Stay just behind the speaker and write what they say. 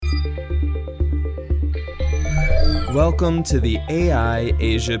Welcome to the AI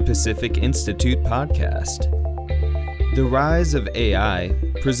Asia Pacific Institute podcast. The rise of AI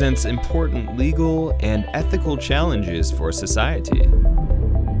presents important legal and ethical challenges for society.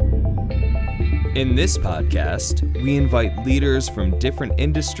 In this podcast, we invite leaders from different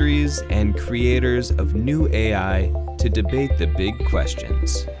industries and creators of new AI to debate the big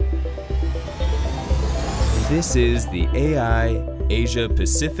questions. This is the AI Asia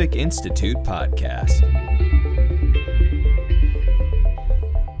Pacific Institute podcast.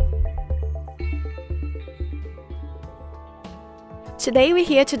 Today we're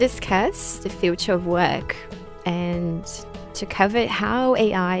here to discuss the future of work and to cover how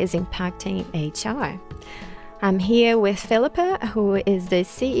AI is impacting HR. I'm here with Philippa, who is the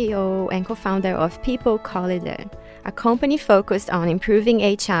CEO and co-founder of People Collider, a company focused on improving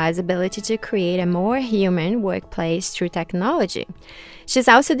HR's ability to create a more human workplace through technology. She's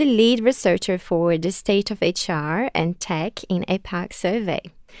also the lead researcher for the State of HR and Tech in APAC survey.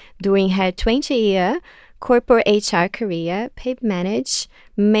 During her 20-year corporate HR career, Pip managed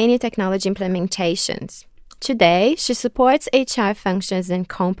many technology implementations. Today, she supports HR functions and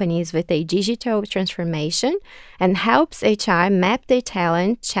companies with a digital transformation and helps HR map their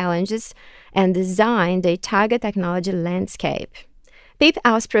talent challenges and design their target technology landscape. Pip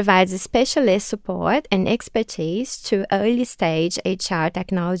also provides specialist support and expertise to early-stage HR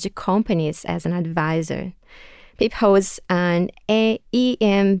technology companies as an advisor. Pip holds an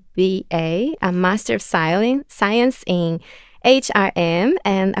EMBA, a Master of Science in HRM,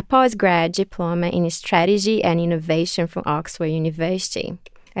 and a postgrad diploma in Strategy and Innovation from Oxford University,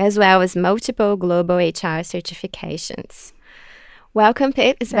 as well as multiple global HR certifications. Welcome,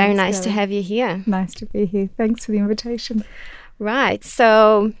 Pip. It's very nice to have you here. Nice to be here. Thanks for the invitation. Right.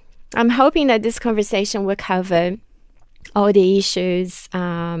 So I'm hoping that this conversation will cover all the issues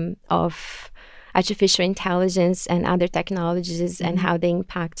of artificial intelligence and other technologies and how they're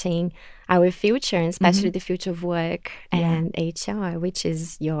impacting our future, and especially the future of work and HR, which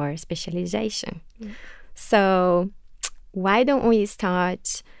is your specialization. So why don't we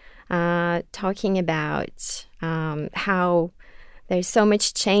start talking about how there's so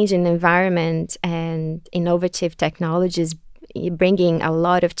much change in the environment and innovative technologies bringing a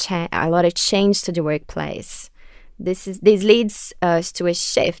lot of change to the workplace. This leads us to a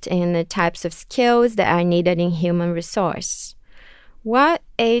shift in the types of skills that are needed in human resource. What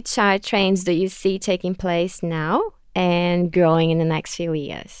HR trends do you see taking place now and growing in the next few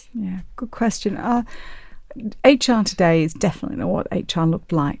years? Yeah, good question. HR today is definitely not what HR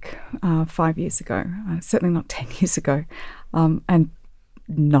looked like 5 years ago, certainly not 10 years ago, and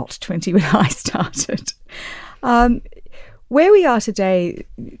not 20 when I started. Where we are today,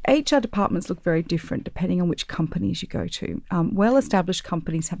 HR departments look very different depending on which companies you go to. Well-established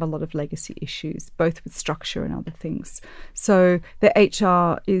companies have a lot of legacy issues, both with structure and other things. So the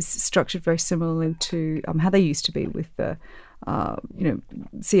HR is structured very similarly to how they used to be with the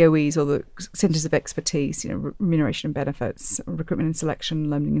COEs or the centres of expertise, remuneration and benefits, recruitment and selection,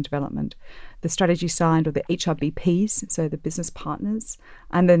 learning and development, the strategy side, or the HRBPs, so the business partners,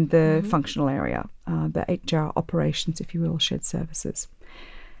 and then the functional area, the HR operations, if you will, shared services.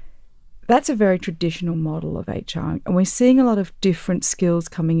 That's a very traditional model of HR, and we're seeing a lot of different skills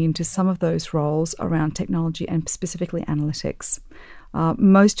coming into some of those roles around technology and specifically analytics.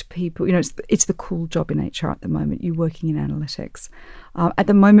 Most people, it's the cool job in HR at the moment. You're working in analytics. At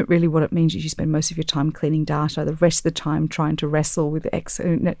the moment, really what it means is you spend most of your time cleaning data, the rest of the time trying to wrestle with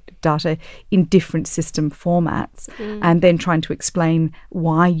data in different system formats, and then trying to explain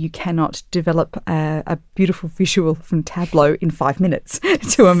why you cannot develop a beautiful visual from Tableau in 5 minutes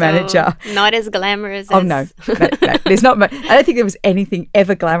to a manager. Not as glamorous as... Oh, no. There's not much. I don't think there was anything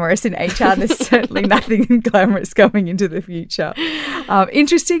ever glamorous in HR. There's certainly nothing glamorous going into the future.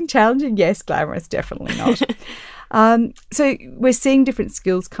 Interesting, challenging, yes. Glamorous, definitely not. So we're seeing different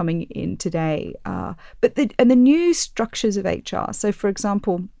skills coming in today, but the new structures of HR. So, for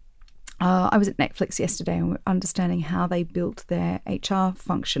example, I was at Netflix yesterday and we're understanding how they built their HR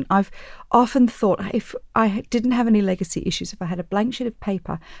function. I've often thought, if I didn't have any legacy issues, if I had a blank sheet of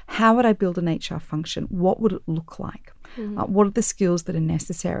paper, how would I build an HR function? What would it look like? What are the skills that are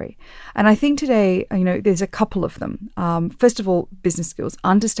necessary? And I think today, there's a couple of them. First of all, business skills,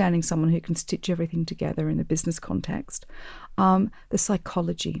 understanding someone who can stitch everything together in a business context. The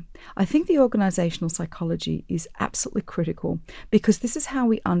psychology. I think the organizational psychology is absolutely critical because this is how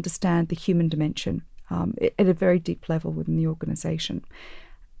we understand the human dimension at a very deep level within the organization.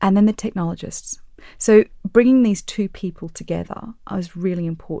 And then the technologists. So bringing these two people together is really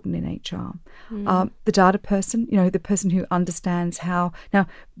important in HR. The data person, the person who understands how. Now,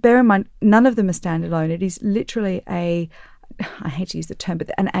 bear in mind, none of them are standalone. It is literally I hate to use the term,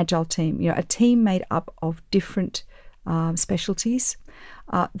 but an agile team. A team made up of different specialties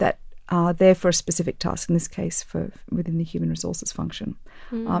that are there for a specific task, in this case within the human resources function.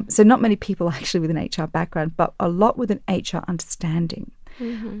 So not many people actually with an HR background, but a lot with an HR understanding.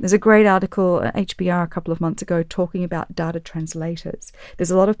 There's a great article at HBR a couple of months ago talking about data translators.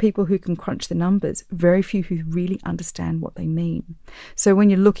 There's a lot of people who can crunch the numbers, very few who really understand what they mean. So when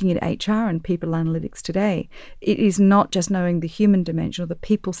you're looking at HR and people analytics today, it is not just knowing the human dimension or the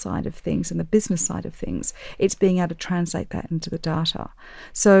people side of things and the business side of things. It's being able to translate that into the data.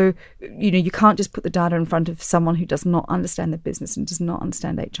 So, you can't just put the data in front of someone who does not understand the business and does not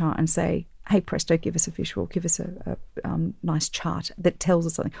understand HR and say, hey, presto, give us a visual, give us a nice chart that tells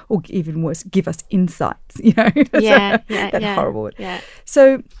us something, or even worse, give us insights, That's horrible word. Yeah.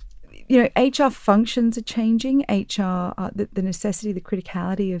 So, HR functions are changing. HR, the necessity, the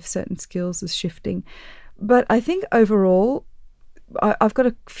criticality of certain skills is shifting. But I think overall, I've got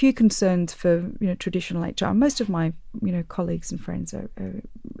a few concerns for, traditional HR. Most of my, colleagues and friends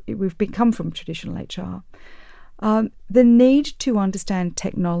we've come from traditional HR. The need to understand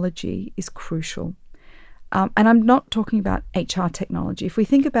technology is crucial. And I'm not talking about HR technology. If we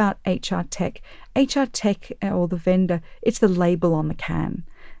think about HR tech or the vendor, it's the label on the can.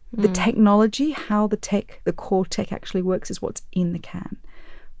 The technology, how the core tech actually works is what's in the can.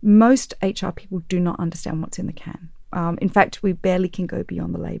 Most HR people do not understand what's in the can. In fact, we barely can go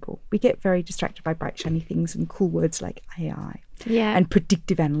beyond the label. We get very distracted by bright, shiny things and cool words like AI and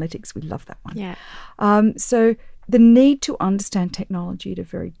predictive analytics. We love that one. Yeah. So the need to understand technology at a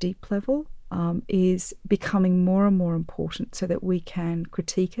very deep level is becoming more and more important so that we can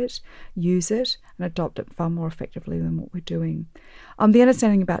critique it, use it, and adopt it far more effectively than what we're doing. The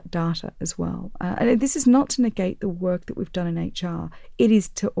understanding about data as well. And this is not to negate the work that we've done in HR. It is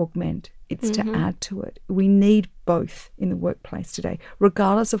to augment. It's to add to it. We need both in the workplace today,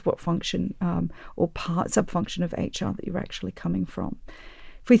 regardless of what function or sub-function of HR that you're actually coming from.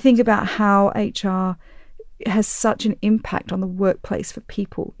 If we think about how HR has such an impact on the workplace for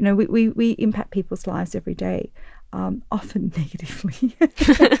people. We impact people's lives every day, often negatively.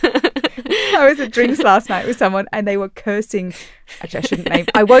 I was at drinks last night with someone and they were cursing. Actually,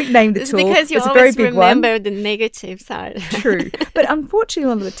 I won't name the it's tool. Because you it's always a very big remember one. the negative side. True. But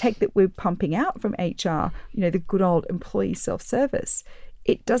unfortunately, a lot of the tech that we're pumping out from HR, the good old employee self-service,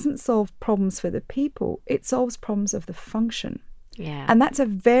 it doesn't solve problems for the people. It solves problems of the function. Yeah. And that's a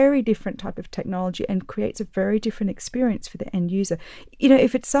very different type of technology and creates a very different experience for the end user.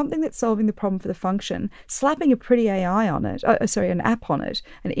 If it's something that's solving the problem for the function, slapping a pretty AI on it, an app on it,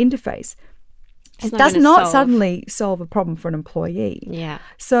 an interface, it does not suddenly solve a problem for an employee. Yeah.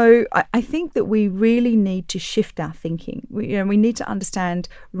 So I think that we really need to shift our thinking. We need to understand,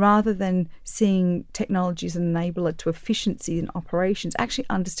 rather than seeing technology as an enabler to efficiency in operations, actually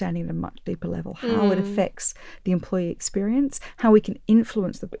understanding at a much deeper level how it affects the employee experience, how we can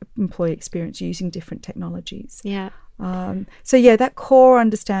influence the employee experience using different technologies. Yeah. That core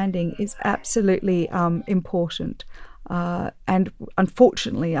understanding is absolutely important. And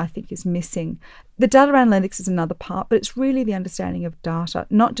unfortunately, I think is missing. The data analytics is another part, but it's really the understanding of data,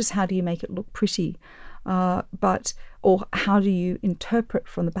 not just how do you make it look pretty, or how do you interpret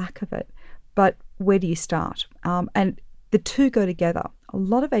from the back of it, but where do you start? And the two go together. A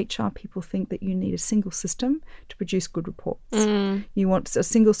lot of HR people think that you need a single system to produce good reports. You want a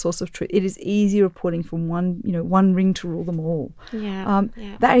single source of truth. It is easy reporting from one ring to rule them all. Yeah.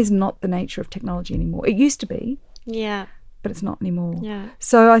 That is not the nature of technology anymore. It used to be. Yeah. But it's not anymore. Yeah.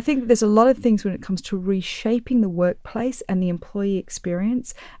 So I think there's a lot of things when it comes to reshaping the workplace and the employee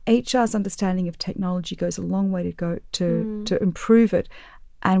experience. HR's understanding of technology goes a long way to go to improve it.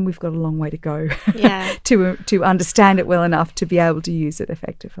 And we've got a long way to go to understand it well enough to be able to use it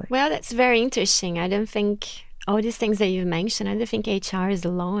effectively. Well, that's very interesting. I don't think all these things that you've mentioned, I don't think HR is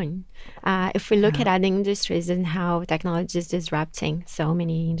alone. If we look at other industries and how technology is disrupting so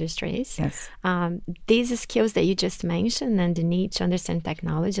many industries, these skills that you just mentioned and the need to understand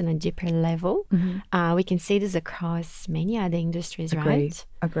technology on a deeper level, we can see this across many other industries, right?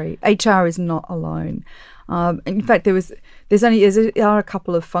 Agree. HR is not alone. In fact, there are a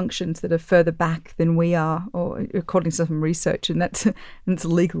couple of functions that are further back than we are, or according to some research, and that's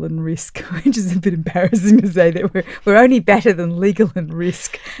legal and risk, which is a bit embarrassing to say that we're only better than legal and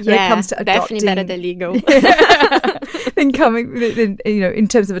risk when it comes to adopting. Definitely better than legal. in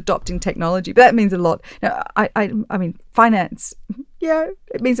terms of adopting technology, but that means a lot. Now, I mean, finance. yeah,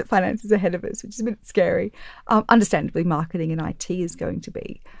 it means that finance is ahead of us, which is a bit scary. Understandably, marketing and IT is going to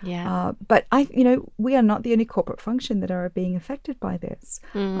be. Yeah. But we are not the only corporate function that are being affected by this.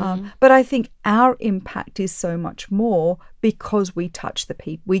 But I think our impact is so much more because we touch the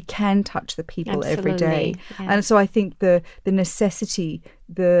people. We can touch the people every day. Yes. And so I think the necessity,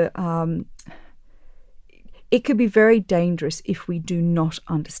 it could be very dangerous if we do not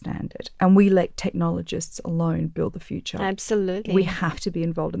understand it and we let technologists alone build the future. Absolutely. We have to be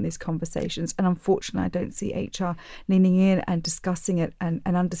involved in these conversations. And unfortunately, I don't see HR leaning in and discussing it and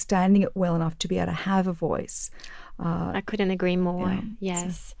understanding it well enough to be able to have a voice. I couldn't agree more. Yeah,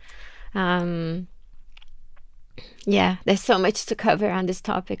 yes. Yeah, there's so much to cover on this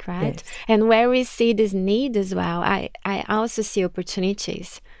topic, right? Yes. And where we see this need as well, I also see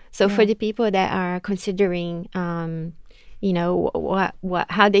opportunities. So for the people that are considering, how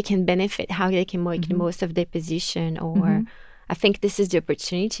they can benefit, how they can make the most of their position, or I think this is the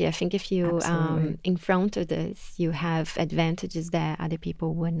opportunity. I think if you in front of this, you have advantages that other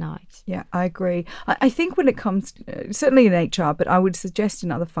people would not. Yeah, I agree. I think when it comes, certainly in HR, but I would suggest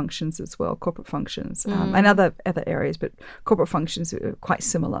in other functions as well, corporate functions and other areas, but corporate functions are quite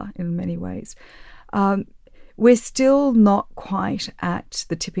similar in many ways. We're still not quite at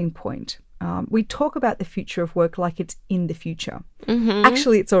the tipping point. We talk about the future of work like it's in the future.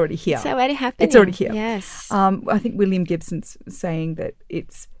 Actually, it's already here. It's already happening. It's already here. Yes. I think William Gibson's saying that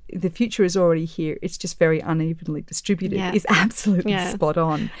the future is already here. It's just very unevenly distributed. Yeah. Is absolutely spot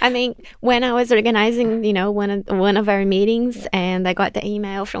on. I mean, when I was organizing, one of our meetings, and I got the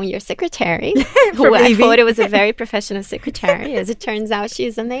email from your secretary, who I thought it was a very professional secretary. As it turns out,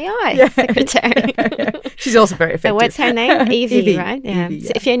 she's an AI secretary. She's also very effective. So what's her name? Evie, right? Yeah. Evie,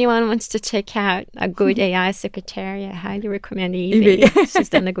 So if anyone wants to check out a good AI secretary, I highly recommend Evie. She's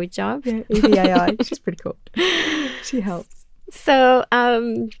done a good job. Yeah, Evie AI. She's pretty cool. She helps. So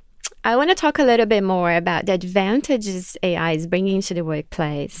I want to talk a little bit more about the advantages AI is bringing to the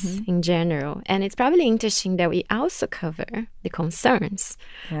workplace in general. And it's probably interesting that we also cover the concerns,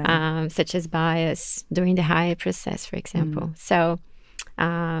 such as bias during the hire process, for example. So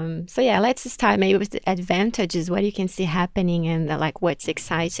let's start maybe with the advantages, what you can see happening and what's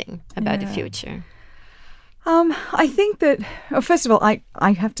exciting about the future. I think that, first of all,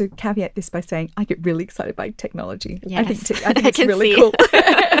 I have to caveat this by saying I get really excited by technology. Yes. I think it's really cool.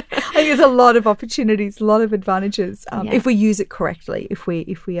 I think there's a lot of opportunities, a lot of advantages if we use it correctly, if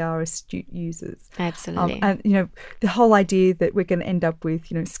we are astute users. Absolutely. And the whole idea that we're going to end up with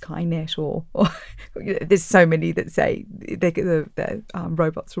Skynet or there's so many that say the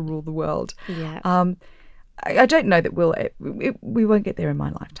robots will rule the world. Yeah. I don't know that we won't get there in my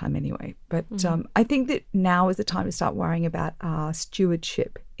lifetime anyway. But I think that now is the time to start worrying about our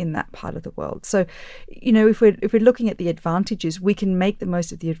stewardship in that part of the world. So, if we're looking at the advantages, we can make the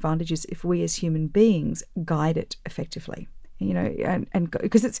most of the advantages if we as human beings guide it effectively. And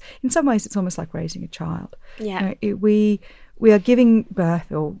because it's in some ways it's almost like raising a child. Yeah. We are giving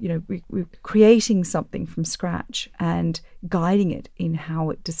birth, or we're creating something from scratch and guiding it in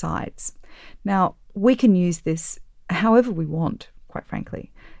how it decides. Now, we can use this however we want, quite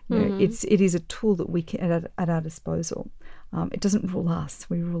frankly. It is a tool that we can at our disposal. It doesn't rule us;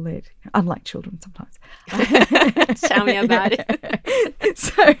 we rule it. Unlike children, sometimes. Tell me about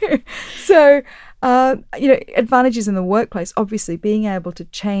it. So advantages in the workplace. Obviously, being able to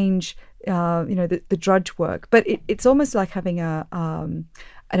change, the drudge work, but it's almost like having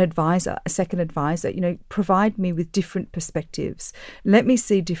an advisor, a second advisor, provide me with different perspectives. Let me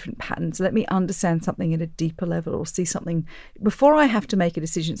see different patterns. Let me understand something at a deeper level or see something before I have to make a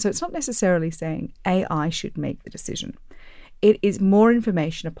decision. So it's not necessarily saying AI should make the decision. It is more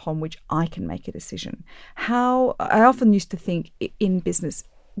information upon which I can make a decision. How I often used to think in business,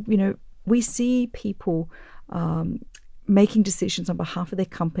 we see people making decisions on behalf of their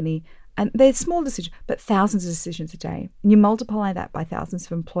company. And they're small decisions, but thousands of decisions a day. And you multiply that by thousands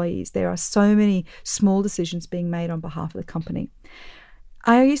of employees. There are so many small decisions being made on behalf of the company.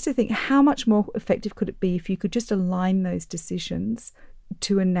 I used to think, how much more effective could it be if you could just align those decisions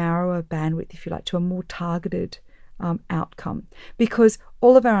to a narrower bandwidth, if you like, to a more targeted outcome? Because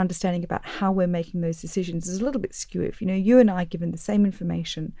all of our understanding about how we're making those decisions is a little bit skewed. If you and I, given the same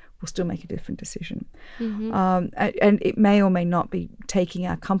information, will still make a different decision. And it may or may not be taking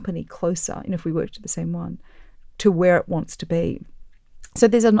our company closer, if we worked at the same one, to where it wants to be. So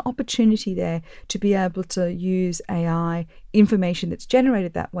there's an opportunity there to be able to use AI, information that's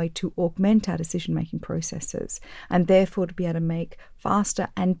generated that way, to augment our decision-making processes, and therefore to be able to make faster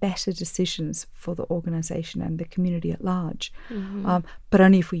and better decisions for the organisation and the community at large, but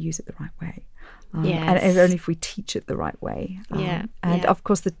only if we use it the right way. And only if we teach it the right way. And of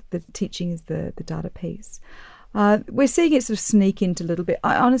course, the teaching is the data piece. We're seeing it sort of sneak into a little bit.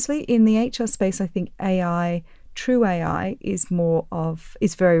 Honestly, in the HR space, I think true AI is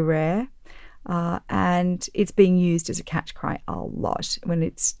very rare. And it's being used as a catch cry a lot when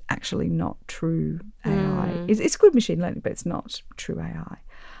it's actually not true AI. It's good machine learning, but it's not true AI.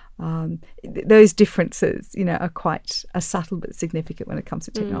 Those differences, are quite subtle but significant when it comes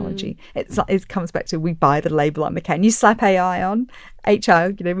to technology. It comes back to we buy the label on the can. You slap AI on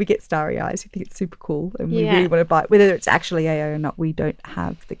HR, we get starry eyes. We think it's super cool, and we really want to buy it. Whether it's actually AI or not, we don't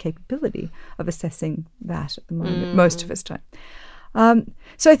have the capability of assessing that at the moment. Most of us don't.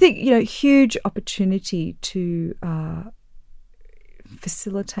 So I think, huge opportunity to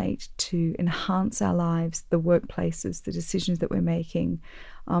facilitate, to enhance our lives, the workplaces, the decisions that we're making,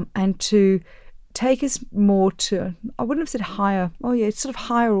 and to take us more to, I wouldn't have said higher, it's sort of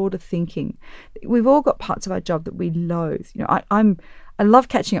higher order thinking. We've all got parts of our job that we loathe. I love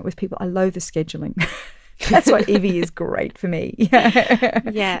catching up with people. I loathe the scheduling. That's why Evie is great for me.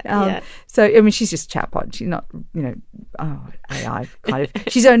 So, she's just chatbot. She's not, AI kind of.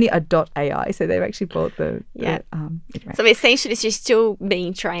 She's only a .ai, so they've actually bought the So essentially, she's still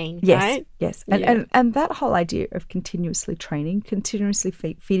being trained, right? Yes. And that whole idea of continuously training, continuously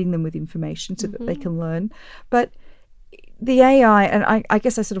feeding them with information so that they can learn. But the AI, and I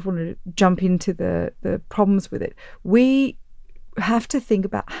guess I sort of wanted to jump into the problems with it. We have to think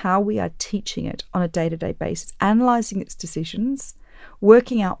about how we are teaching it on a day-to-day basis, analysing its decisions,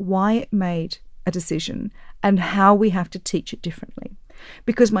 working out why it made a decision and how we have to teach it differently.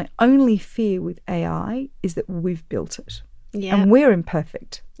 Because my only fear with AI is that we've built it. And we're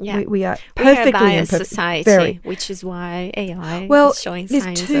imperfect. We are perfectly we're a imperfect. Society, which is why AI is showing signs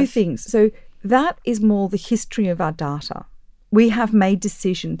there's two things. So that is more the history of our data. We have made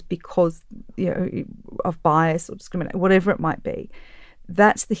decisions because of bias or discrimination, whatever it might be.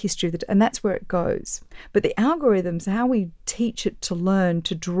 That's the history of and that's where it goes. But the algorithms, how we teach it to learn,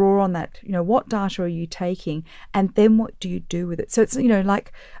 to draw on that, what data are you taking, and then what do you do with it? So it's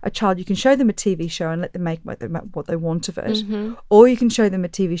like a child, you can show them a TV show and let them make what they want of it, or you can show them a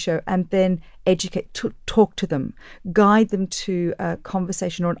TV show and then educate, talk to them, guide them to a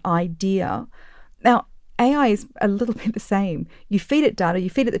conversation or an idea. Now, AI is a little bit the same. You feed it data,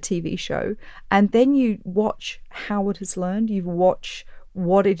 you feed it the TV show, and then you watch how it has learned. You watch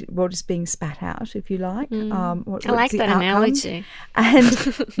what is being spat out, if you like. I like that analogy. And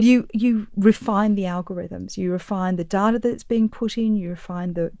you refine the algorithms. You refine the data that's being put in. You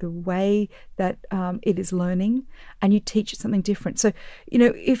refine the way that it is learning, and you teach it something different. So,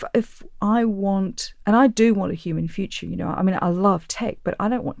 if I want, and I do want a human future, I love tech, but I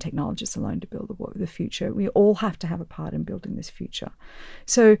don't want technologists alone to build the future. We all have to have a part in building this future.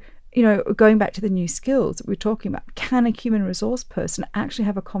 So, going back to the new skills that we're talking about, can a human resource person actually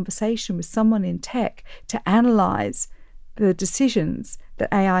have a conversation with someone in tech to analyze the decisions that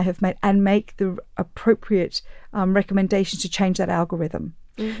AI have made and make the appropriate recommendations to change that algorithm?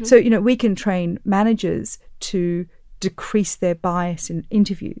 So, we can train managers to decrease their bias in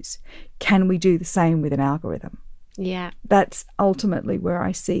interviews. Can we do the same with an algorithm? Yeah. That's ultimately where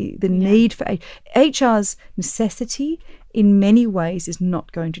I see the need for HR's necessity in many ways is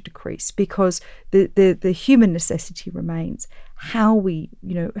not going to decrease, because the human necessity remains. How we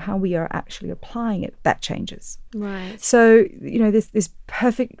are actually applying it, that changes. Right. So, this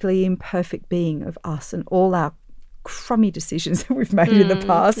perfectly imperfect being of us and all our crummy decisions that we've made in the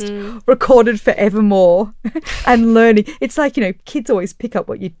past, recorded forevermore, and learning. It's like, kids always pick up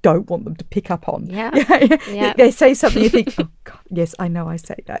what you don't want them to pick up on. Yeah. They say something, you think, oh God, yes, I know I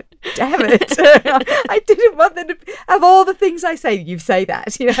say that. Damn it. I didn't want them to, of all the things I say, you say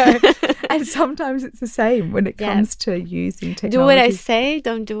that, And sometimes it's the same when it comes to using technology. Do what I say,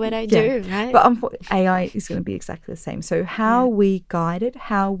 don't do what I do, right? But AI is going to be exactly the same. So how we guide it,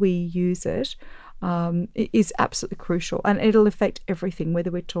 how we use it, is absolutely crucial, and it'll affect everything, whether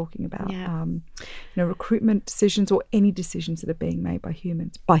we're talking about recruitment decisions or any decisions that are being made by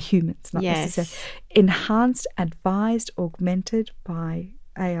humans, not necessarily enhanced, advised, augmented by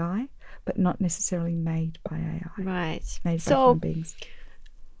AI, but not necessarily made by AI. Right. Made by human beings.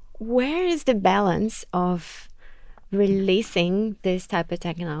 Where is the balance of releasing this type of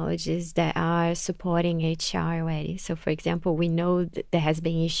technologies that are supporting HR already? So, for example, we know that there has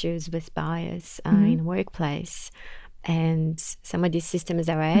been issues with bias in the workplace, and some of these systems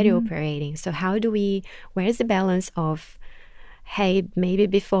are already operating. So where's the balance of, hey, maybe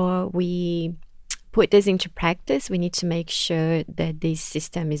before we put this into practice, we need to make sure that this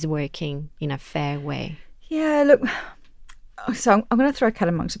system is working in a fair way? Yeah, look, so I'm going to throw a cat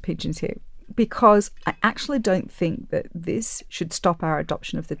amongst the pigeons here. because I actually don't think that this should stop our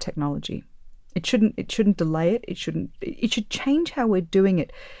adoption of the technology. It shouldn't delay it. It should change how we're doing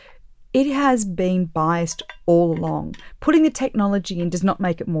it. It has been biased all along. Putting the technology in does not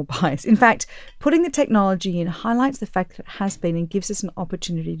make it more biased. In fact, putting the technology in highlights the fact that it has been and gives us an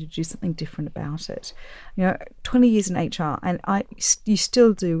opportunity to do something different about it. 20 years in HR, and you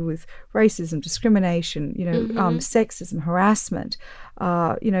still deal with racism, discrimination, sexism, harassment,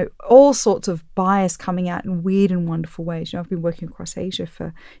 all sorts of bias coming out in weird and wonderful ways. I've been working across Asia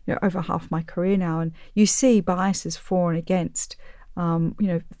for over half my career now, and you see biases for and against.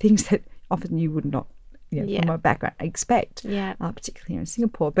 Things that often you would not, from my background, expect, particularly here in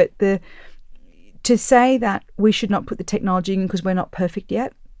Singapore. But to say that we should not put the technology in because we're not perfect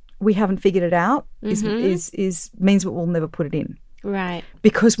yet, we haven't figured it out, is means that we'll never put it in. Right.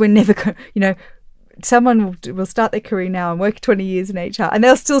 Because we're never going, someone will start their career now and work 20 years in HR, and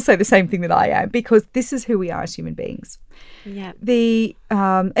they'll still say the same thing that I am, because this is who we are as human beings. Yeah.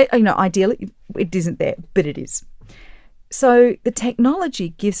 Ideally, it isn't there, but it is. So the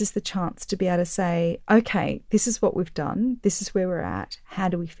technology gives us the chance to be able to say, okay, this is what we've done. This is where we're at. How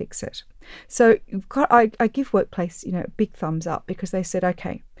do we fix it? So I give Workplace, a big thumbs up, because they said,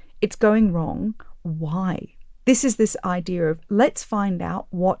 okay, it's going wrong. Why? This is this idea of let's find out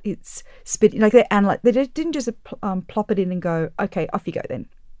what it's spitting. Like they analyze. They didn't just plop it in and go, okay, off you go then.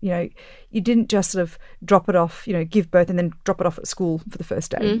 You didn't just sort of drop it off, give birth and then drop it off at school for the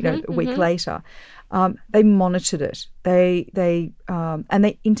first day, a week later. They monitored it. They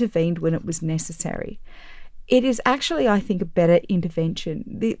intervened when it was necessary. It is actually, I think, a better intervention.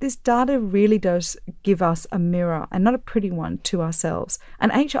 This data really does give us a mirror, and not a pretty one, to ourselves. And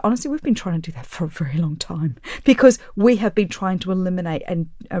HR, honestly, we've been trying to do that for a very long time, because we have been trying to eliminate and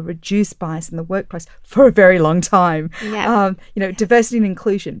reduce bias in the workplace for a very long time. Yeah. Diversity and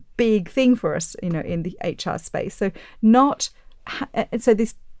inclusion, big thing for us, in the HR space. So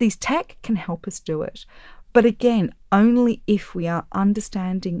these tech can help us do it. But again, only if we are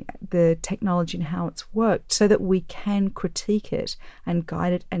understanding the technology and how it's worked, so that we can critique it and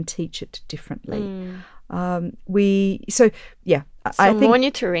guide it and teach it differently. I think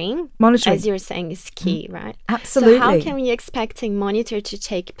monitoring, as you're saying, is key, right? Absolutely. So how can we expecting monitor to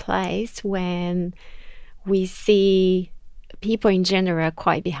take place when we see people in general are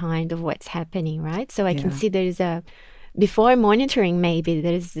quite behind of what's happening, right? So I can see before monitoring, maybe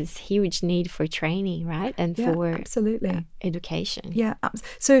there's this huge need for training, right? And for absolutely education. Yeah.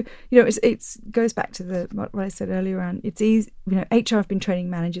 So, it goes back to what I said earlier on. It's easy, HR have been training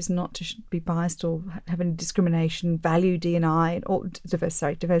managers not to be biased or have any discrimination, value D&I, and all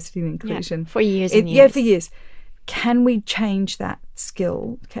diversity and inclusion. For years and years. Yeah, for years. Can we change that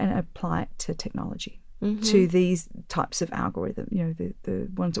skill and apply it to technology, to these types of algorithms, the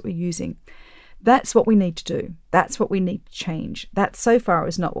ones that we're using? That's what we need to do. That's what we need to change. That so far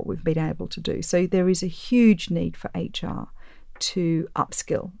is not what we've been able to do. So there is a huge need for HR to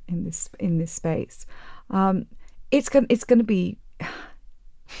upskill in this space. It's going to be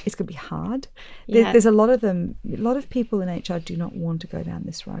hard. Yeah. There's a lot of people in HR do not want to go down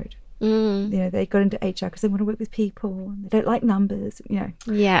this road. They got into HR because they want to work with people and they don't like numbers. Yeah.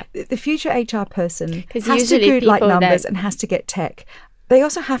 The future HR person has to like numbers and has to get tech. They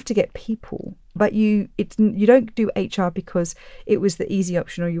also have to get people, but you don't do HR because it was the easy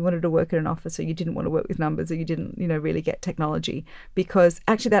option, or you wanted to work in an office, or you didn't want to work with numbers, or you didn't really get technology. Because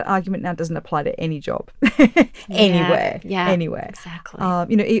actually, that argument now doesn't apply to any job, anywhere. Exactly.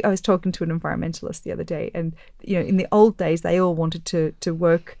 I was talking to an environmentalist the other day, and in the old days, they all wanted to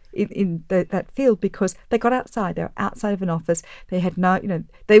work in that field because they got outside. They were outside of an office. They had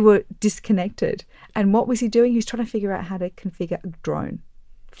they were disconnected. And what was he doing? He was trying to figure out how to configure a drone.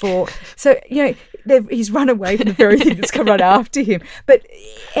 He's run away from the very thing that's come right after him. But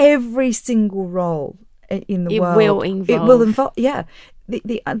every single role in the world, it will involve. Yeah,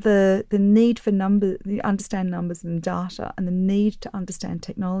 the need for understand numbers and data, and the need to understand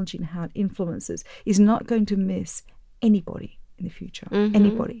technology and how it influences is not going to miss anybody in the future.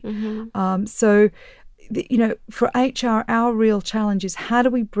 Anybody. For HR, our real challenge is how do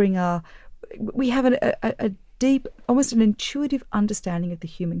we bring we have a deep, almost an intuitive understanding of the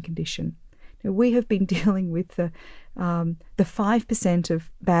human condition. We have been dealing with the 5%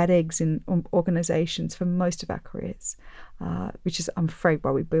 of bad eggs in organisations for most of our careers, which is, I'm afraid,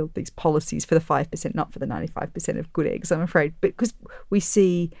 why we build these policies for the 5%, not for the 95% of good eggs, I'm afraid, because we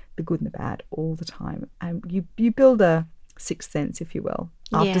see the good and the bad all the time. And you build a sixth sense, if you will,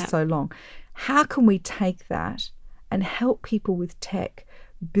 after so long. How can we take that and help people with tech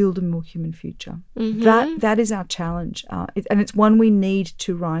build a more human future. That is our challenge, and it's one we need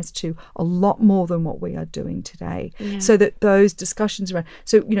to rise to a lot more than what we are doing today. So that those discussions around,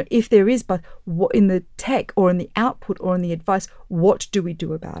 so if there is, but what in the tech or in the output or in the advice, what do we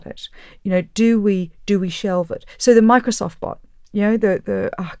do about it? Do we shelve it? So the Microsoft bot, I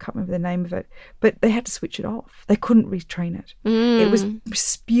can't remember the name of it, but they had to switch it off. They couldn't retrain it. It was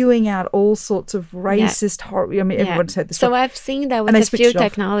spewing out all sorts of racist horror. I mean, everyone's heard this. So I've seen that with a few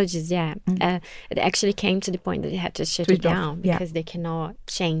technologies. It actually came to the point that they had to shut it down because they cannot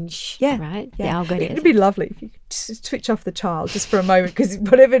change. The algorithm. It'd be lovely if you could switch off the child just for a moment, because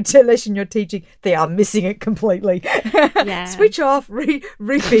whatever lesson you're teaching, they are missing it completely. Switch off,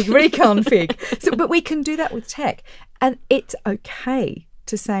 reconfig. But we can do that with tech. And it's okay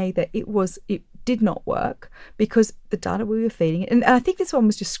to say that it did not work because the data we were feeding it. And I think this one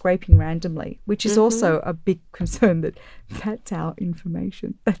was just scraping randomly, which is also a big concern, that's our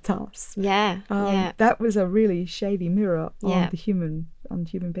information. That's us. That was a really shady mirror on human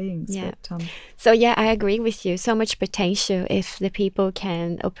beings. So I agree with you. So much potential if the people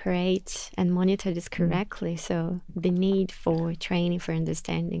can operate and monitor this correctly. So the need for training, for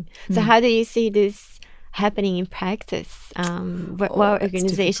understanding. So how do you see this happening in practice? What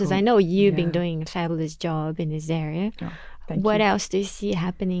organizations? I know you've been doing a fabulous job in this area. What else do you see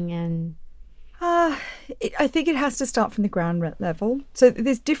happening? And I think it has to start from the ground level. So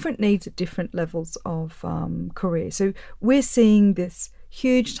there's different needs at different levels of career. So we're seeing this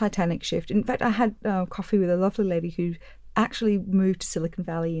huge titanic shift. In fact, I had coffee with a lovely lady who actually moved to Silicon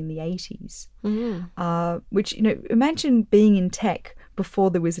Valley in the 80s, which, imagine being in tech before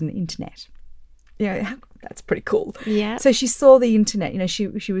there was an internet. That's pretty cool. So she saw the internet. She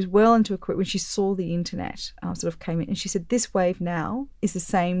was well into a career when she saw the internet sort of came in, and she said this wave now is the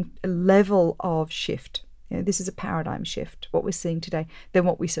same level of shift. This is a paradigm shift, what we're seeing today, than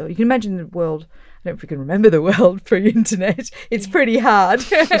what we saw. You can imagine the world. I don't know if we can remember the world pre-internet. It's pretty hard.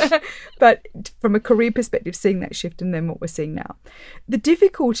 But from a career perspective, seeing that shift and then what we're seeing now. The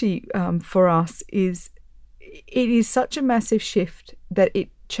difficulty for us is it is such a massive shift that it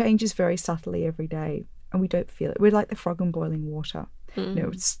changes very subtly every day, and we don't feel it. We're like the frog in boiling water.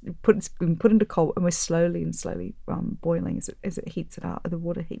 It's been put into cold, and we're slowly boiling as it heats it up. The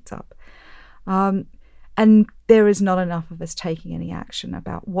water heats up, and there is not enough of us taking any action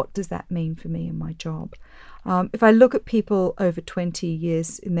about what does that mean for me and my job. If I look at people over 20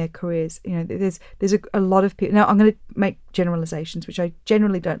 years in their careers, there's a lot of people. Now I'm going to make generalizations, which I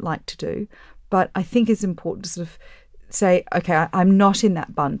generally don't like to do, but I think it's important to sort of say, okay, I'm not in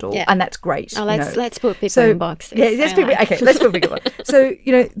that bundle, and that's great. Let's put people in boxes. Let's put people. So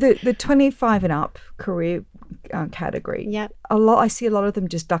the 25 and up career category. I see a lot of them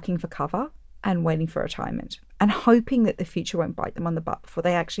just ducking for cover and waiting for retirement and hoping that the future won't bite them on the butt before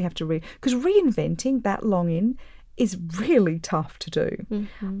they actually have to because reinventing that long in is really tough to do.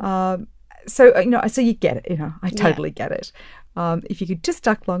 So you get it. I totally get it. If you could just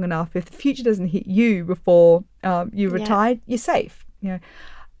duck long enough, if the future doesn't hit you before you retired, you're safe.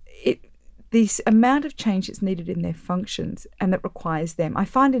 This amount of change that's needed in their functions and that requires them. I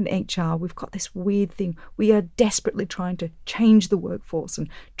find in HR we've got this weird thing. We are desperately trying to change the workforce and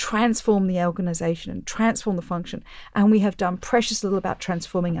transform the organisation and transform the function, and we have done precious little about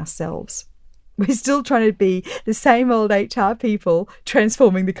transforming ourselves. We're still trying to be the same old HR people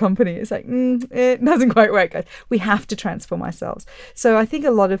transforming the company. It's like, it doesn't quite work, guys. We have to transform ourselves. So I think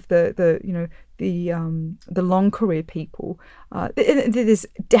a lot of the long career people, there's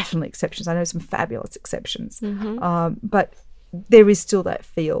definitely exceptions. I know some fabulous exceptions, but there is still that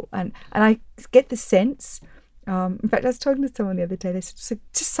feel. And I get the sense, in fact, I was talking to someone the other day, they said, so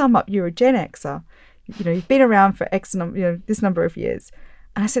to sum up, you're a Gen Xer. You've been around for this number of years.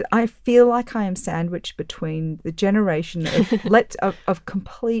 And I said, I feel like I am sandwiched between the generation of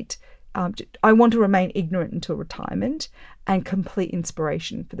complete, I want to remain ignorant until retirement, and complete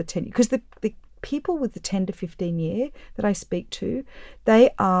inspiration for the 10 years. Because the people with the 10 to 15 year that I speak to,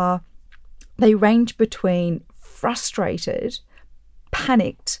 they range between frustrated,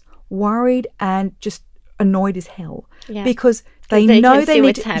 panicked, worried, and just annoyed as hell. Because they know they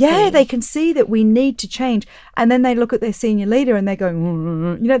need to, they can see that we need to change, and then they look at their senior leader and they're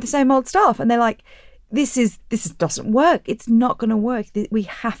going, the same old stuff, and they're like, this doesn't work. It's not going to work. We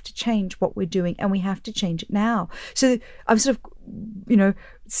have to change what we're doing, and we have to change it now. So I'm sort of,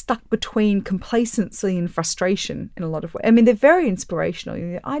 stuck between complacency and frustration in a lot of ways. I mean, they're very inspirational.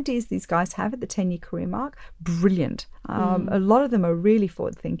 The ideas these guys have at the 10-year career mark, brilliant. A lot of them are really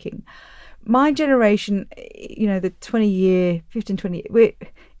forward thinking. My generation, the 20-year, 15, 20, we're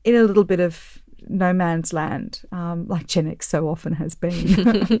in a little bit of no man's land, like Gen X so often has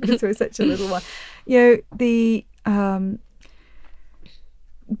been, because we're such a little one.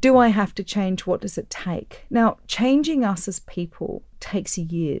 Do I have to change? What does it take? Now, changing us as people takes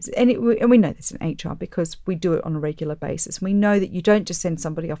years. And we know this in HR because we do it on a regular basis. We know that you don't just send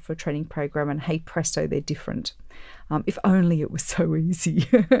somebody off for a training program and, hey, presto, they're different. If only it was so easy,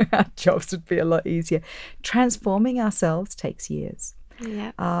 our jobs would be a lot easier. Transforming ourselves takes years.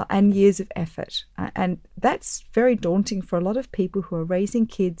 And years of effort. And that's very daunting for a lot of people who are raising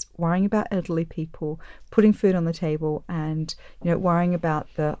kids, worrying about elderly people, putting food on the table, and worrying about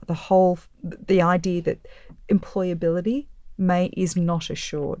the idea that employability is not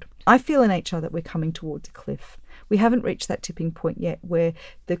assured. I feel in HR that we're coming towards a cliff. We haven't reached that tipping point yet where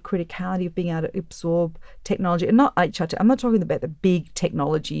the criticality of being able to absorb technology, and not HR, I'm not talking about the big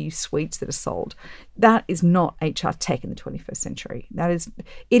technology suites that are sold. That is not HR tech in the 21st century.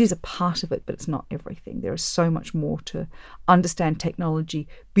 It is a part of it, but it's not everything. There is so much more to understand technology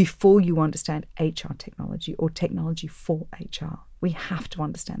before you understand HR technology or technology for HR. We have to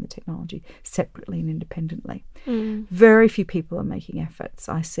understand the technology separately and independently. Very few people are making efforts,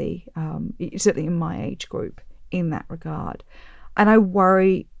 I see, certainly in my age group, in that regard. And I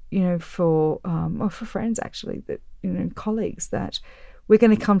worry, for friends actually, that colleagues, that we're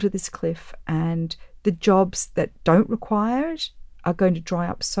going to come to this cliff, and the jobs that don't require it are going to dry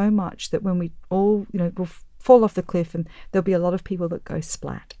up so much that when we all, will fall off the cliff, and there'll be a lot of people that go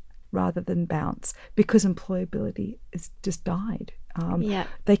splat rather than bounce because employability has just died.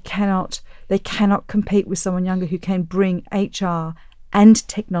 They cannot compete with someone younger who can bring HR and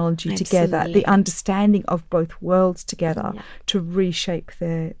technology together, the understanding of both worlds together to reshape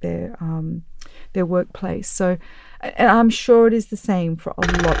their workplace. So, and I'm sure it is the same for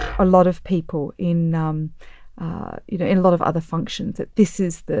a lot of people in in a lot of other functions, that this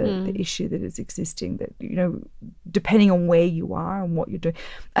is the issue that is existing, that depending on where you are and what you're doing.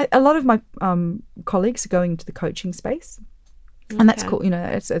 A lot of my colleagues are going into the coaching space. And that's cool.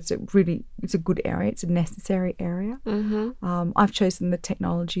 It's a good area. It's a necessary area. I've chosen the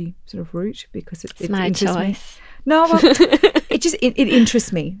technology sort of route because it interests me. No, well, it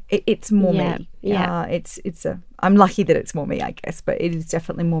interests me. It's more me. I'm lucky that it's more me, I guess, but it is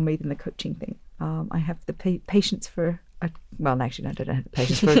definitely more me than the coaching thing. I have the patience for. I don't have the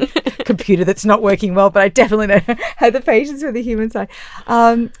patience for a computer that's not working well, but I definitely don't have the patience for the human side.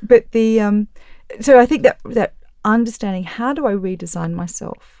 So I think that understanding, how do I redesign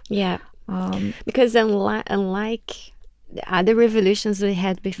myself? Because unlike the other revolutions we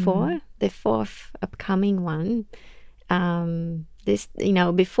had before, the fourth upcoming one,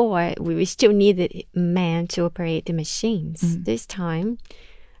 before we still needed man to operate the machines. This time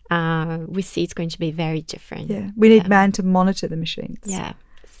we see it's going to be very different. We need man to monitor the machines.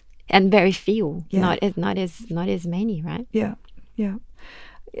 And very few, not as many, right?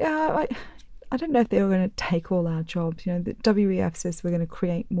 I don't know if they were going to take all our jobs. The WEF says we're going to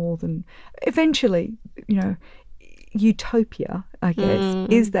create more than, eventually, utopia, I guess,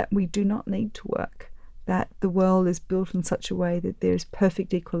 is that we do not need to work, that the world is built in such a way that there is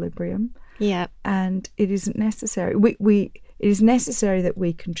perfect equilibrium. And it isn't necessary. It is necessary that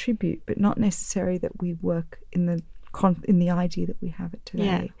we contribute, but not necessary that we work in the idea that we have it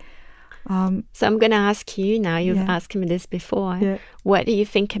today. So I'm going to ask you now, you've asked me this before, what do you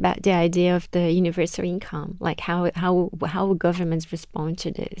think about the idea of the universal income? Like how governments respond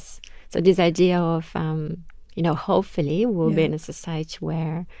to this? So this idea of, hopefully we'll be in a society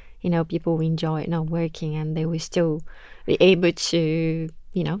where, people will enjoy not working and they will still be able to,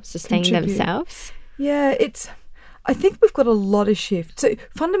 sustain themselves. I think we've got a lot of shift. So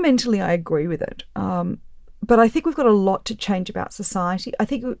fundamentally, I agree with it. But I think we've got a lot to change about society. I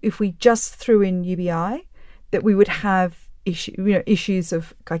think if we just threw in UBI, that we would have issues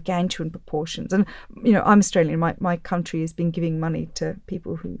of gargantuan proportions. And, I'm Australian. My country has been giving money to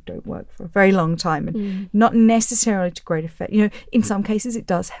people who don't work for a very long time, and not necessarily to great effect. In some cases it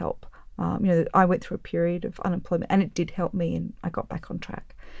does help. I went through a period of unemployment and it did help me, and I got back on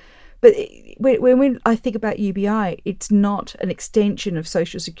track. But when I think about UBI, it's not an extension of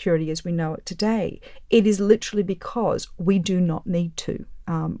Social Security as we know it today. It is literally because we do not need to.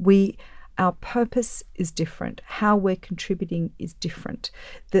 Our purpose is different. How we're contributing is different.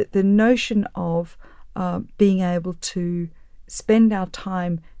 The notion of being able to spend our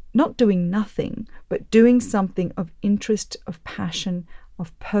time not doing nothing, but doing something of interest, of passion,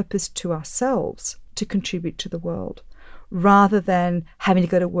 of purpose to ourselves to contribute to the world, rather than having to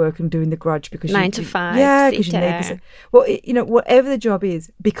go to work and doing the grudge because 9 to 5. Because you need this. Well, whatever the job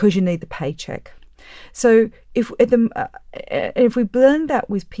is, because you need the paycheck. So if we blend that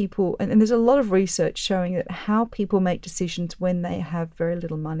with people, and there's a lot of research showing that how people make decisions when they have very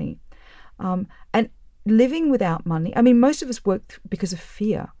little money, and living without money. I mean, most of us work because of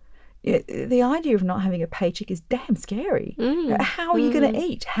fear. The idea of not having a paycheck is damn scary. How are you going to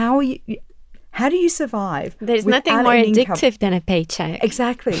eat? How do you survive? There's nothing more addictive than a paycheck.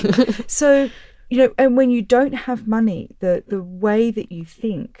 Exactly. So, and when you don't have money, the way that you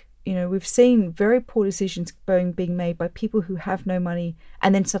think, we've seen very poor decisions being made by people who have no money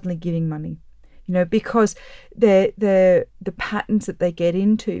and then suddenly giving money, because the patterns that they get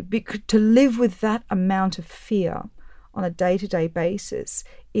into, to live with that amount of fear on a day-to-day basis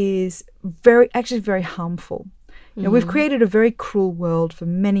is very harmful. We've created a very cruel world for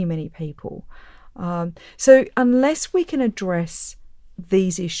many, many people. So unless we can address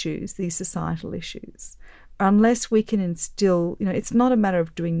these issues, these societal issues, unless we can instill, it's not a matter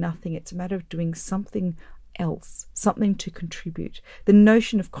of doing nothing, it's a matter of doing something else, something to contribute. The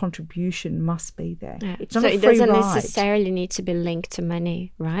notion of contribution must be there. Yeah. It's not so a it free doesn't ride. necessarily need to be linked to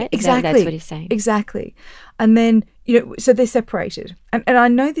money, right? Exactly. That's what he's saying. Exactly. And then, so they're separated. And I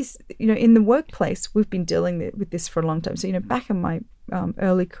know this, in the workplace, we've been dealing with this for a long time. So, back in my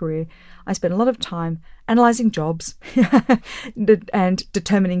early career, I spent a lot of time analysing jobs and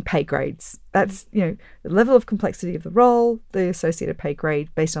determining pay grades. That's, the level of complexity of the role, the associated pay grade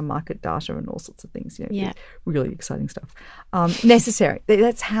based on market data and all sorts of things. Really exciting stuff. Necessary.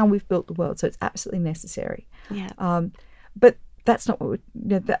 That's how we've built the world. So it's absolutely necessary. Yeah. But that's not what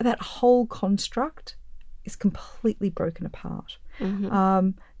that whole construct is completely broken apart.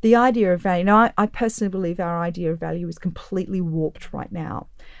 The idea of value. Now, I personally believe our idea of value is completely warped right now.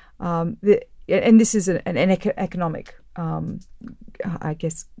 And this is an economic, I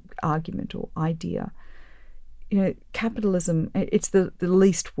guess, argument or idea. Capitalism, it's the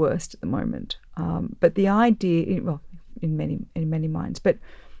least worst at the moment. But the idea, in many minds, but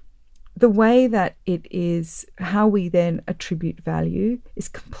the way that it is, how we then attribute value is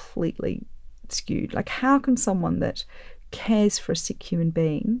completely skewed. Like, how can someone that cares for a sick human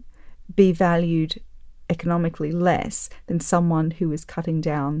being be valued economically less than someone who is cutting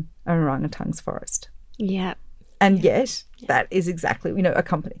down an orangutan's forest? Yeah. And yet, that is exactly, a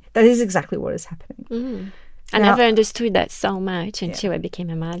company. That is exactly what is happening. I never understood that so much until I became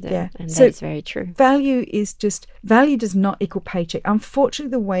a mother. Yeah. And So that is very true. Value does not equal paycheck.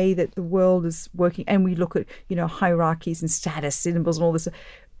 Unfortunately, the way that the world is working, and we look at, hierarchies and status symbols and all this,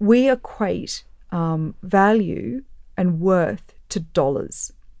 we equate value and worth to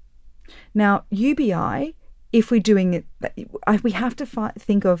dollars. Now, UBI, if we're doing it, we have to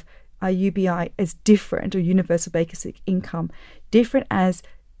think of our UBI as different, or universal basic income, different as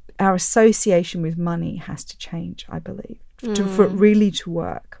our association with money has to change, I believe, for it really to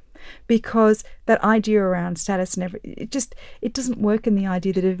work. Because that idea around status and it doesn't work in the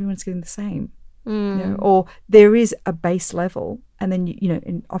idea that everyone's getting the same. Or there is a base level, and then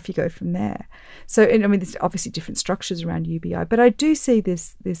and off you go from there. So, there's obviously different structures around UBI, but I do see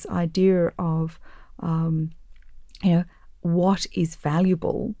this idea of what is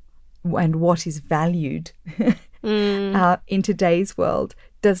valuable and what is valued in today's world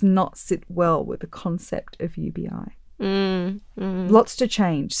does not sit well with the concept of UBI. Lots to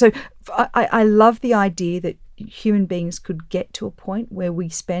change. So I love the idea that human beings could get to a point where we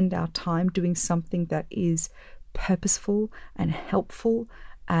spend our time doing something that is purposeful and helpful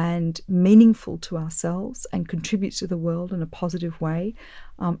and meaningful to ourselves and contributes to the world in a positive way,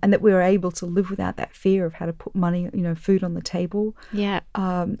 and that we're able to live without that fear of how to put money, food on the table. Yeah.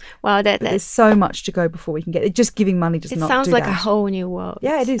 Well, there's so much to go before we can get it. Just giving money does not do that. It sounds like a whole new world.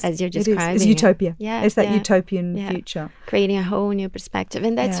 Yeah, it is. As you're describing. It's utopia. Yeah. It's that utopian future. Creating a whole new perspective.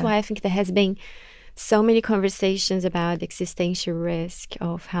 And that's why I think there has been so many conversations about the existential risk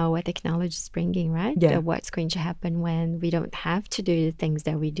of what technology is bringing, right? Yeah. What's going to happen when we don't have to do the things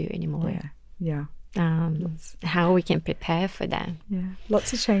that we do anymore. Yeah. How we can prepare for that. Yeah.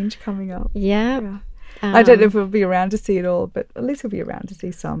 Lots of change coming up. Yeah. I don't know if we'll be around to see it all, but at least we'll be around to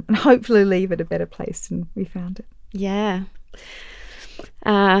see some, and hopefully leave it a better place than we found it. Yeah.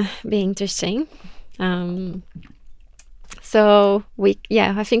 Be interesting. So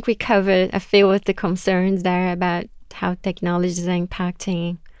I think we covered a few of the concerns there about how technology is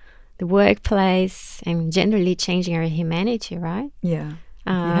impacting the workplace and generally changing our humanity, right? Yeah.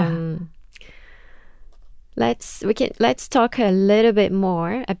 Let's talk a little bit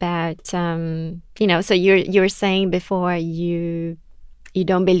more about so you were saying before you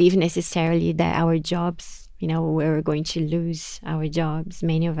don't believe necessarily that our jobs, we're going to lose our jobs,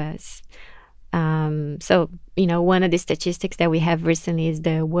 many of us. So, one of the statistics that we have recently is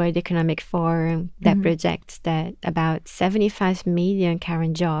the World Economic Forum that projects that about 75 million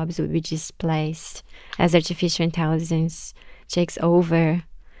current jobs will be displaced as artificial intelligence takes over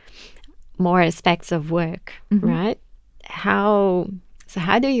more aspects of work, right? How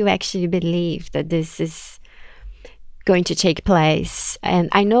do you actually believe that this is going to take place? And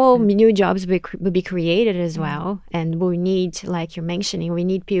I know new jobs will be created as well, and we'll need, like you're mentioning, we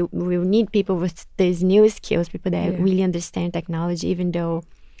need people with these new skills, people that really understand technology, even though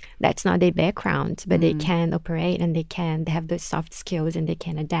that's not their background, but they can operate and they have those soft skills and they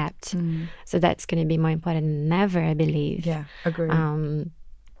can adapt. So that's going to be more important than ever, I believe. Yeah, agree.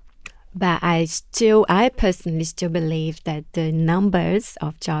 But I personally still believe that the numbers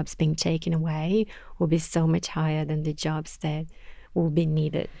of jobs being taken away will be so much higher than the jobs that will be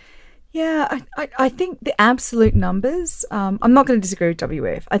needed. Yeah, I think the absolute numbers, I'm not going to disagree with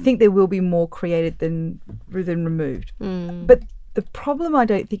WF. I think there will be more created than removed. But the problem, I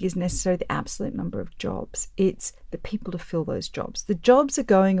don't think, is necessarily the absolute number of jobs. It's the people to fill those jobs. The jobs are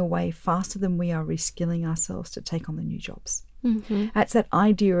going away faster than we are reskilling ourselves to take on the new jobs. That's that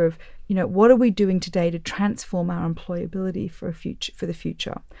idea of, what are we doing today to transform our employability for the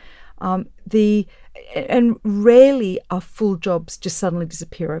future? And rarely are full jobs just suddenly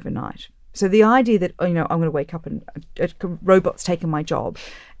disappear overnight. So the idea that, I'm going to wake up and a robot's taken my job,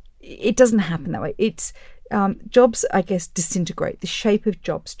 it doesn't happen that way. It's jobs, I guess, disintegrate. The shape of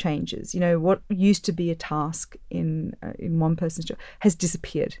jobs changes. What used to be a task in one person's job has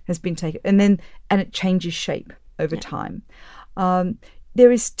disappeared, has been taken, and it changes shape over time. There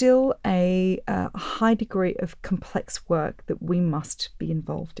is still a high degree of complex work that we must be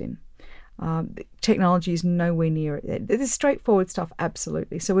involved in. Technology is nowhere near it. There's straightforward stuff,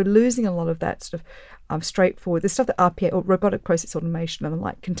 absolutely. So we're losing a lot of that sort of straightforward. The stuff that RPA or robotic process automation and the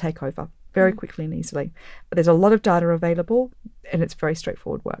like can take over very quickly and easily. But there's a lot of data available, and it's very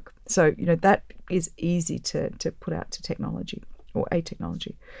straightforward work. So that is easy to put out to technology or a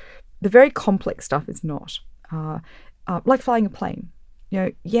technology. The very complex stuff is not. Like flying a plane.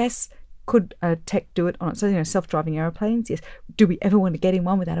 Yes, could tech do it on its own? Self-driving aeroplanes, yes. Do we ever want to get in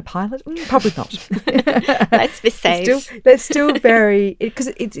one without a pilot? Probably not. Let's be safe. That's still very, because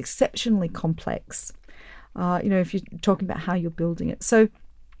it's exceptionally complex. If you're talking about how you're building it. So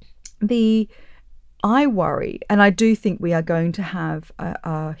I worry, and I do think we are going to have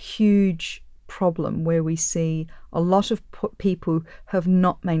a huge problem where we see a lot of people who have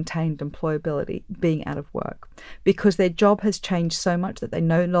not maintained employability being out of work because their job has changed so much that they're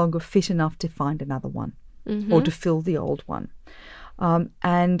no longer fit enough to find another one or to fill the old one.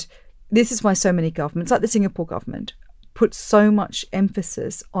 And this is why so many governments, like the Singapore government, put so much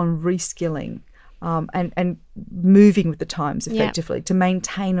emphasis on reskilling and moving with the times effectively to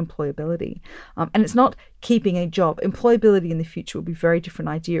maintain employability. And it's not keeping a job. Employability in the future will be a very different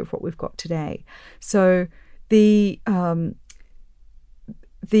idea of what we've got today. So the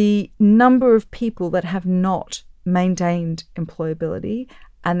number of people that have not maintained employability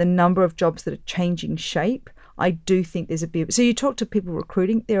and the number of jobs that are changing shape, I do think there's a bit. So you talk to people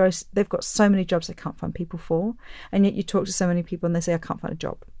recruiting, they've got so many jobs they can't find people for, and yet you talk to so many people and they say, I can't find a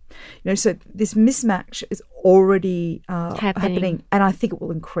job. So this mismatch is already happening, and I think it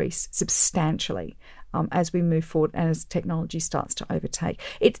will increase substantially as we move forward and as technology starts to overtake.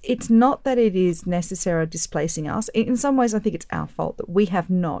 It's not that it is necessarily displacing us. In some ways, I think it's our fault that we have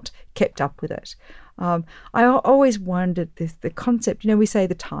not kept up with it. I always wondered the concept. We say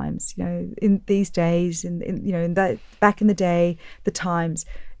the times. In these days, back in the day, the times.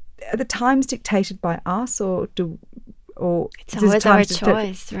 Are the times dictated by us, or it's always our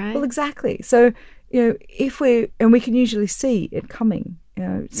choice, right? Well, exactly. So, if we can usually see it coming,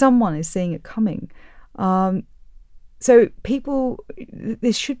 someone is seeing it coming. So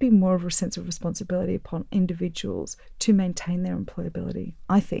there should be more of a sense of responsibility upon individuals to maintain their employability,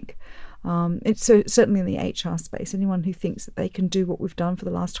 I think. It's certainly in the HR space. Anyone who thinks that they can do what we've done for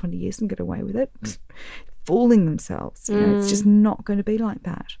the last 20 years and get away with it, fooling themselves. It's just not going to be like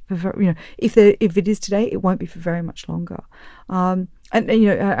that. If it is today, it won't be for very much longer.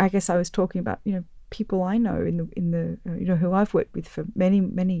 I guess I was talking about people I know in the who I've worked with for many,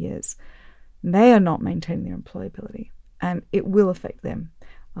 many years. They are not maintaining their employability, and it will affect them,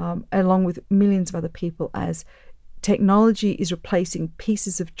 along with millions of other people, as technology is replacing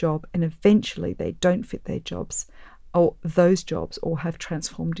pieces of job, and eventually they don't fit their jobs, or those jobs, or have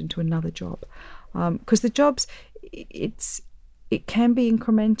transformed into another job. Because the jobs, it can be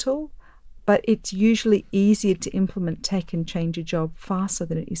incremental, but it's usually easier to implement tech and change a job faster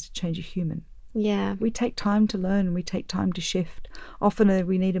than it is to change a human. Yeah. We take time to learn and we take time to shift. Often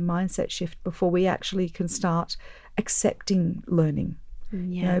we need a mindset shift before we actually can start accepting learning,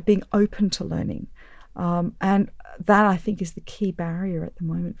 being open to learning. And that, I think, is the key barrier at the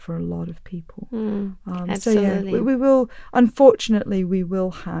moment for a lot of people. Absolutely. We will, unfortunately, we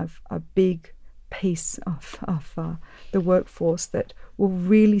will have a big piece of the workforce that will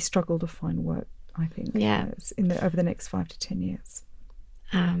really struggle to find work, I think, over the next 5 to 10 years.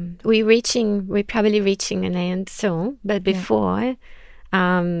 We're probably reaching an end soon, but before,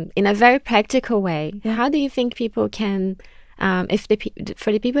 in a very practical way, how do you think people can, for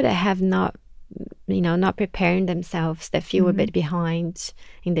the people that have not preparing themselves, that feel a bit behind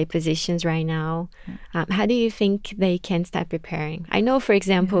in their positions right now, how do you think they can start preparing? I know, for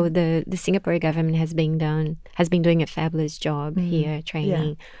example, the Singapore government has been doing a fabulous job here,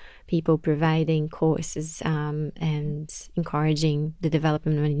 training people, providing courses and encouraging the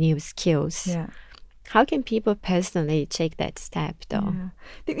development of new skills. How can people personally take that step, though? I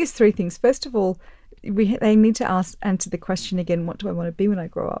think there's 3 things. First of all, they need to answer the question again, what do I want to be when I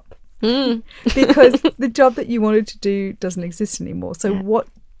grow up? Because the job that you wanted to do doesn't exist anymore. So what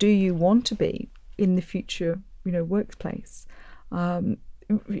do you want to be in the future, workplace?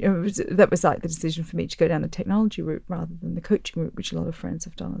 That was like the decision for me to go down the technology route rather than the coaching route, which a lot of friends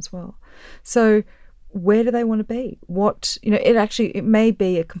have done as well. So where do they want to be? It may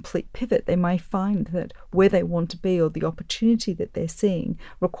be a complete pivot. They may find that where they want to be or the opportunity that they're seeing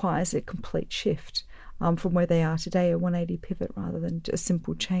requires a complete shift from where they are today, a 180 pivot rather than a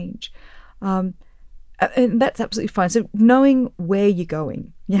simple change. And that's absolutely fine. So knowing where you're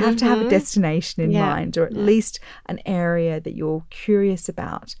going, you have to have a destination in mind, or at least an area that you're curious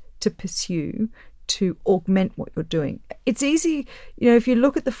about to pursue to augment what you're doing. It's easy, if you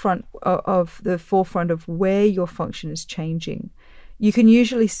look at the forefront of where your function is changing, you can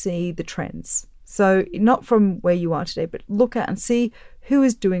usually see the trends. So not from where you are today, but look at and see who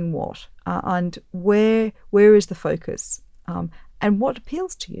is doing what and where is the focus and what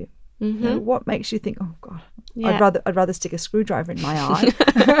appeals to you. What makes you think, oh God, I'd rather stick a screwdriver in my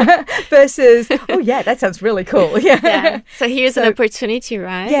eye versus, oh yeah, that sounds really cool. So here's an opportunity,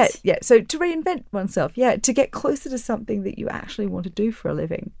 right? So to reinvent oneself, to get closer to something that you actually want to do for a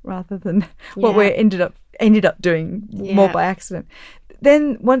living rather than what we ended up doing more by accident.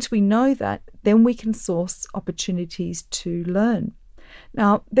 Then once we know that, then we can source opportunities to learn.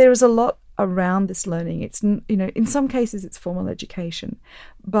 Now, there is a lot around this learning. It's, in some cases it's formal education,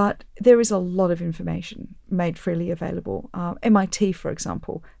 but there is a lot of information made freely available. MIT, for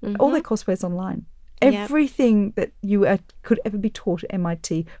example, all their courseware is online. Everything that you could ever be taught at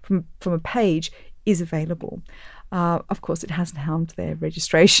MIT from a page is available. Of course, it hasn't harmed their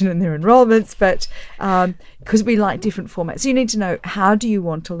registration and their enrollments, but because we like different formats. So you need to know, how do you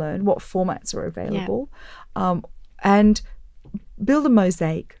want to learn, what formats are available, and build a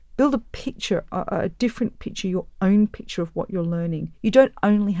mosaic. Build a picture, a different picture, your own picture of what you're learning. You don't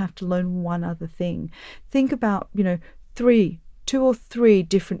only have to learn one other thing. Think about, 2 or 3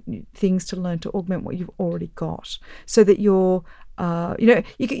 different things to learn to augment what you've already got, so that you're,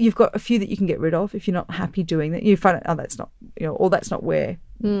 you've got a few that you can get rid of if you're not happy doing that. You find out, that's not, that's not where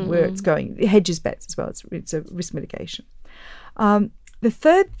it's going. It hedges bets as well. It's a risk mitigation. The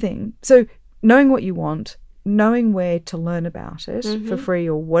third thing, so knowing what you want, knowing where to learn about it for free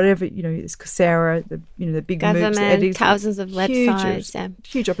or whatever, there's Coursera, the big government, MOOCs, thousands of websites,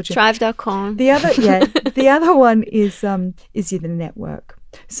 huge opportunity. Thrive.com. The other one is the network.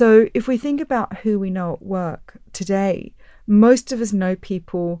 So if we think about who we know at work today, most of us know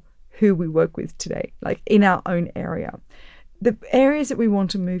people who we work with today, like in our own area. The areas that we want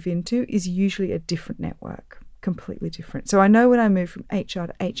to move into is usually a different network, completely different. So I know when I move from HR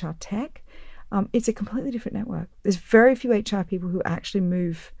to HR tech, it's a completely different network. There's very few HR people who actually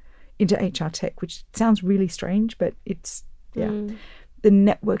move into HR tech, which sounds really strange, but it's, the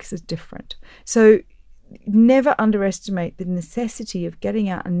networks is different. So never underestimate the necessity of getting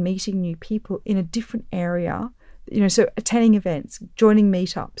out and meeting new people in a different area. So attending events, joining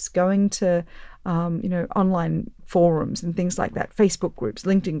meetups, going to, online forums and things like that, Facebook groups,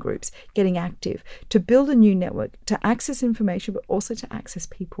 LinkedIn groups, getting active to build a new network, to access information, but also to access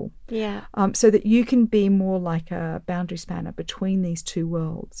people. So that you can be more like a boundary spanner between these two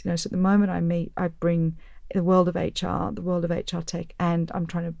worlds. So at the moment I bring the world of HR, the world of HR tech, and I'm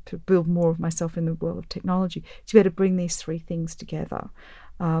trying to build more of myself in the world of technology to be able to bring these 3 things together.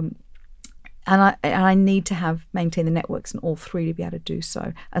 And I need to maintain the networks in all 3 to be able to do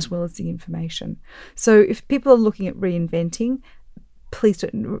so, as well as the information. So if people are looking at reinventing, please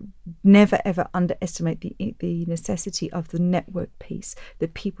don't never ever underestimate the necessity of the network piece, the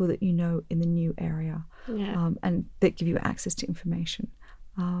people that you know in the new area, and that give you access to information,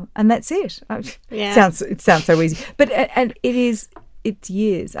 and that's it. It sounds so easy, but and it's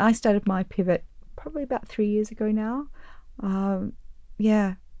years. I started my pivot probably about 3 years ago now, and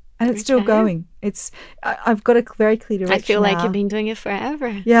it's still going. I've got a very clear direction. I feel like now. you've been doing it forever.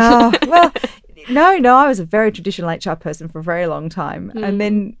 Yeah, well. No, I was a very traditional HR person for a very long time. And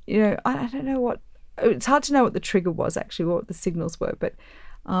then, I don't know what, it's hard to know what the trigger was actually, what the signals were, but,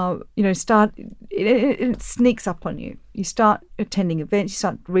 it sneaks up on you. You start attending events, you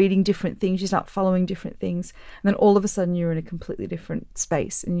start reading different things, you start following different things, and then all of a sudden you're in a completely different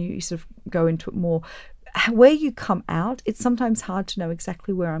space and you sort of go into it more. Where you come out, it's sometimes hard to know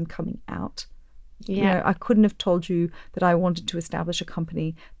exactly where I'm coming out. Yeah. I couldn't have told you that I wanted to establish a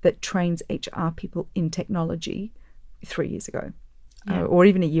company that trains HR people in technology 3 years ago, or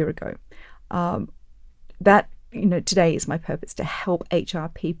even a year ago. That, today is my purpose, to help HR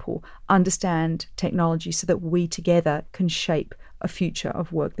people understand technology so that we together can shape a future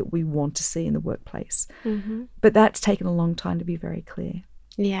of work that we want to see in the workplace. Mm-hmm. But that's taken a long time to be very clear.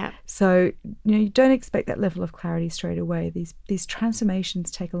 Yeah. So, you don't expect that level of clarity straight away. These transformations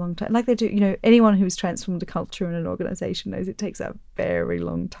take a long time. Like they do, anyone who's transformed a culture in an organization knows it takes a very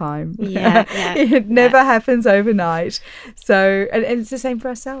long time. Yeah. It never happens overnight. So, and it's the same for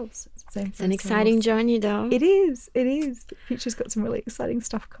ourselves. It's an exciting journey, though. It is. The future's got some really exciting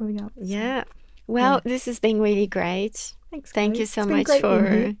stuff coming up. So. Yeah. Well, this has been really great. Thanks. Thank you so much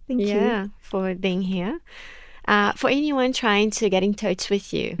for being here. For anyone trying to get in touch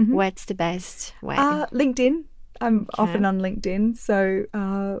with you, what's the best way? LinkedIn. I'm often on LinkedIn. So,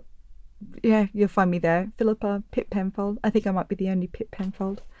 you'll find me there. Philippa Pip Penfold. I think I might be the only Pip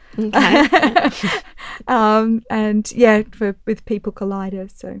Penfold. Okay. With People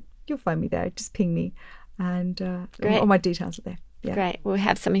Collider. So you'll find me there. Just ping me. And all my details are there. Yeah. Great. We'll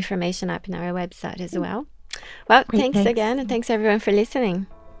have some information up in our website as well. Well, thanks again. And thanks everyone for listening.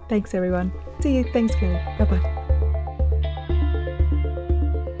 Thanks, everyone. See you. Thanks, Kelly. Bye-bye.